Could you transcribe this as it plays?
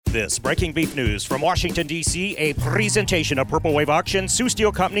This Breaking Beef News from Washington, D.C., a presentation of Purple Wave Auction, Sioux Steel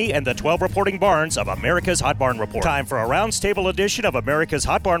Company, and the 12 reporting barns of America's Hot Barn Report. Time for a rounds table edition of America's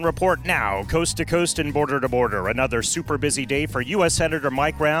Hot Barn Report now, coast to coast and border to border. Another super busy day for U.S. Senator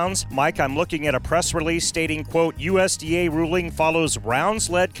Mike Rounds. Mike, I'm looking at a press release stating, quote, USDA ruling follows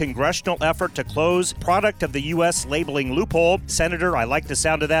Rounds-led congressional effort to close product of the U.S. labeling loophole. Senator, I like the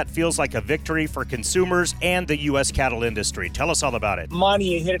sound of that. Feels like a victory for consumers and the U.S. cattle industry. Tell us all about it. Monty,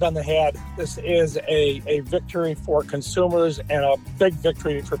 you hit it on the head. This is a victory for consumers and a big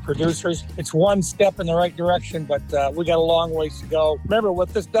victory for producers. It's one step in the right direction, but we got a long ways to go. Remember,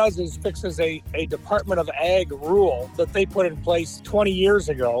 what this does is fixes a Department of Ag rule that they put in place 20 years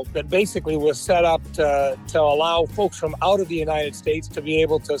ago that basically was set up to allow folks from out of the United States to be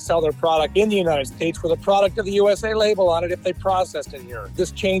able to sell their product in the United States with a product of the USA label on it if they processed it here.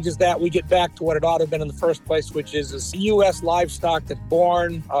 This changes that. We get back to what it ought to have been in the first place, which is U.S. livestock that's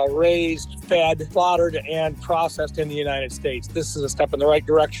born, raised, fed, slaughtered, and processed in the United States. This is a step in the right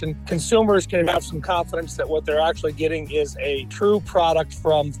direction. Consumers can have some confidence that what they're actually getting is a true product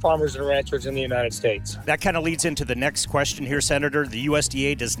from farmers and ranchers in the United States. That kind of leads into the next question here, Senator. The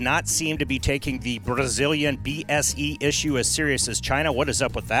USDA does not seem to be taking the Brazilian BSE issue as serious as China. What is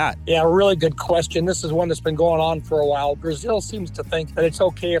up with that? Yeah, really good question. This is one that's been going on for a while. Brazil seems to think that it's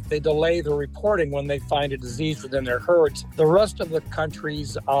okay if they delay the reporting when they find a disease within their herds. The rest of the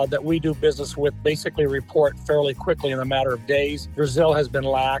countries that we do business with basically report fairly quickly in a matter of days. Brazil has been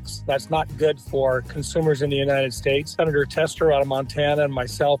lax. That's not good for consumers in the United States. Senator Tester out of Montana and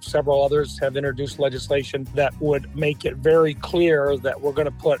myself, several others, have introduced legislation that would make it very clear that we're going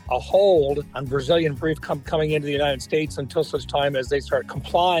to put a hold on Brazilian beef coming into the United States until such time as they start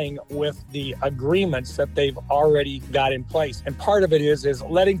complying with the agreements that they've already got in place. And part of it is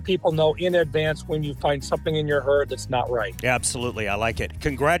letting people know in advance when you find something in your herd that's not right. Yeah, absolutely. I like it.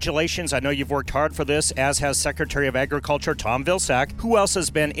 Congratulations. I know you've worked hard for this, as has Secretary of Agriculture Tom Vilsack. Who else has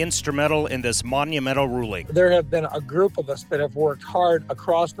been instrumental in this monumental ruling? There have been a group of us that have worked hard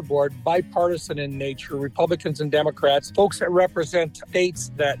across the board, bipartisan in nature, Republicans and Democrats, folks that represent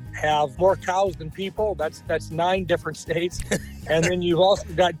states that have more cows than people. That's 9 different states. And then you've also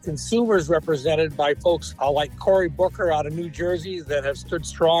got consumers represented by folks like Cory Booker out of New Jersey that have stood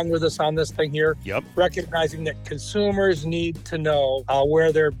strong with us on this thing here. Yep. Recognizing that consumers need to know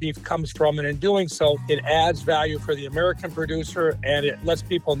where their beef comes from. And in doing so, it adds value for the American producer and it lets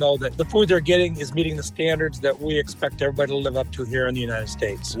people know that the food they're getting is meeting the standards that we expect everybody to live up to here in the United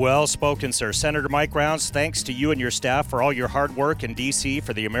States. Well spoken, sir. Senator Mike Rounds, thanks to you and your staff for all your hard work in D.C.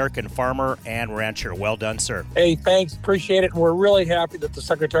 for the American farmer and rancher. Well done, sir. Hey, thanks. Appreciate it. And we're really happy that the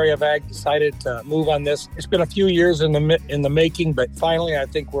Secretary of Ag decided to move on this. It's been a few years in the making, but finally I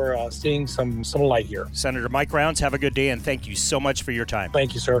think we're seeing some light here. Senator Mike Rounds, have a good day and thank you so much for your time.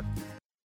 Thank you, sir.